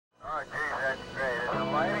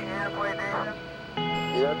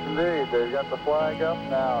got the flag up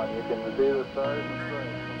now, and you can see the stars and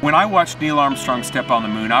stripes. When I watched Neil Armstrong step on the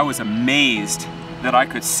moon, I was amazed that I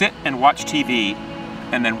could sit and watch TV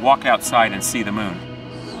and then walk outside and see the moon.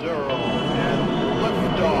 0 and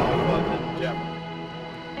liftoff of the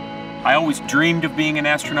Endeavour. I always dreamed of being an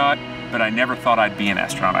astronaut, but I never thought I'd be an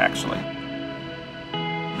astronaut, actually.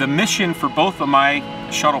 The mission for both of my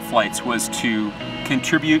shuttle flights was to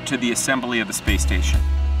contribute to the assembly of the space station.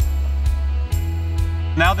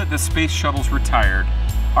 Now that the space shuttle's retired,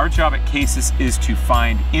 our job at CASIS is to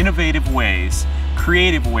find innovative ways,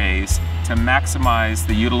 creative ways, to maximize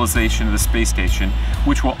the utilization of the space station,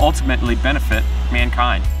 which will ultimately benefit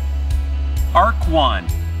mankind.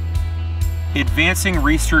 ARK-1, Advancing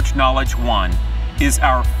Research Knowledge 1, is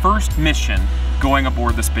our first mission going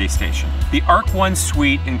aboard the space station. The ARK-1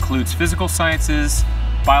 suite includes physical sciences,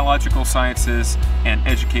 biological sciences, and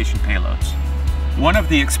education payloads. One of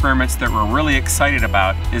the experiments that we're really excited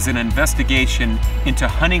about is an investigation into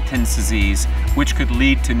Huntington's disease, which could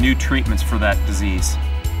lead to new treatments for that disease.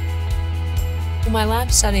 My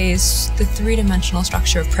lab studies the three-dimensional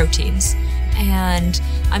structure of proteins, and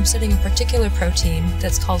I'm studying a particular protein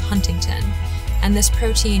that's called Huntington. And this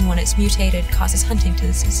protein, when it's mutated, causes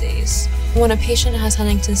Huntington's disease. When a patient has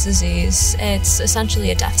Huntington's disease, it's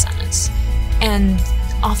essentially a death sentence. And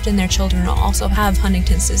often their children will also have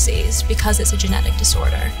Huntington's disease because it's a genetic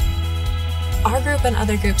disorder. Our group and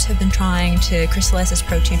other groups have been trying to crystallize this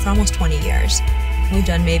protein for almost 20 years. We've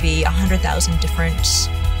done maybe 100,000 different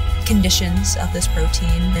conditions of this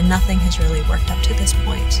protein, and nothing has really worked up to this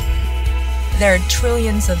point. There are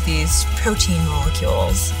trillions of these protein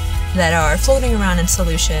molecules that are floating around in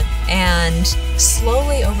solution, and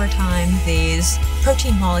slowly over time these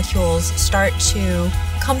protein molecules start to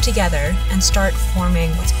come together and start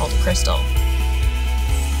forming what's called a crystal.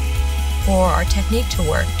 For our technique to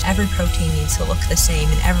work, every protein needs to look the same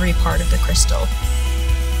in every part of the crystal.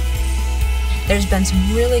 There's been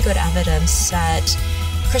some really good evidence that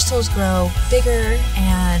crystals grow bigger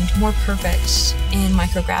and more perfect in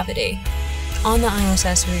microgravity. On the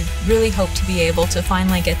ISS, we really hope to be able to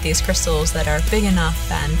finally get these crystals that are big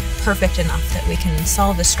enough and perfect enough that we can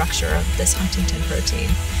solve the structure of this Huntington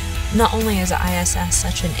protein. Not only is the ISS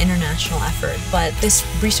such an international effort, but this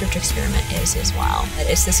research experiment is as well.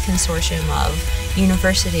 It's this consortium of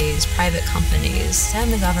universities, private companies,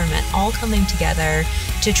 and the government all coming together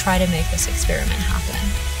to try to make this experiment happen.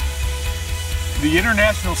 The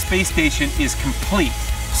International Space Station is complete.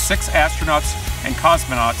 6 astronauts and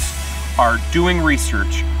cosmonauts are doing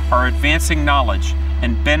research, are advancing knowledge,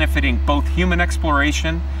 and benefiting both human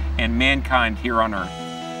exploration and mankind here on Earth.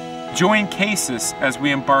 Join CASIS as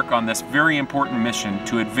we embark on this very important mission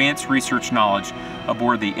to advance research knowledge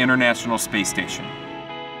aboard the International Space Station.